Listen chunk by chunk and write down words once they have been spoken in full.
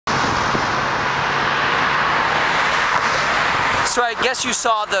So I guess you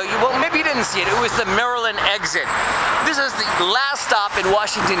saw well, maybe you didn't see it. It was the Maryland exit. This is the last stop in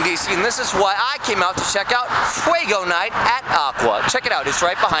Washington, D.C., and this is why I came out to check out Fuego night at Aqua. Check it out, it's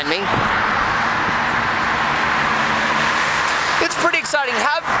right behind me. It's pretty exciting.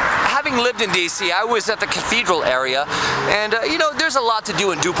 Having lived in DC, I was at the Cathedral area, and you know, there's a lot to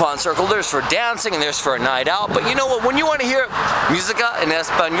do in DuPont Circle. There's for dancing and there's for a night out, but you know what, when you want to hear música en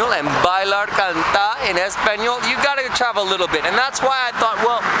español and bailar canta en español, you gotta travel a little bit, and that's why I thought,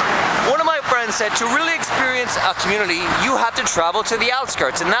 well, one of my friends said to really experience a community, you have to travel to the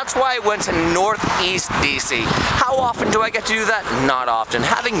outskirts, and that's why I went to Northeast DC. How often do I get to do that? Not often.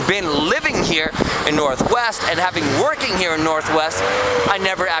 Having been living here in Northwest and having working here in Northwest, I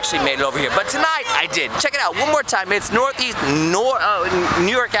never actually made it over here. But tonight I did. Check it out one more time. It's Northeast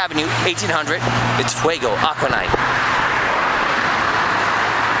New York Avenue, 1800. It's Fuego Aqua Night.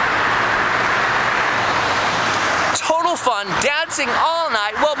 Total fun, dancing all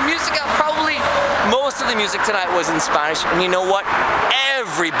night. Well, music, probably most of the music tonight was in Spanish, and you know what?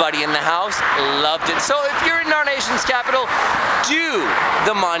 Everybody in the house loved it. So if you're in our nation's capital, do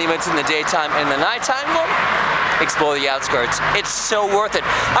the monuments in the daytime and the nighttime. Well, explore the outskirts. It's so worth it.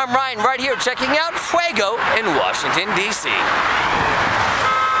 I'm Ryan, right here checking out Fuego in Washington, D.C.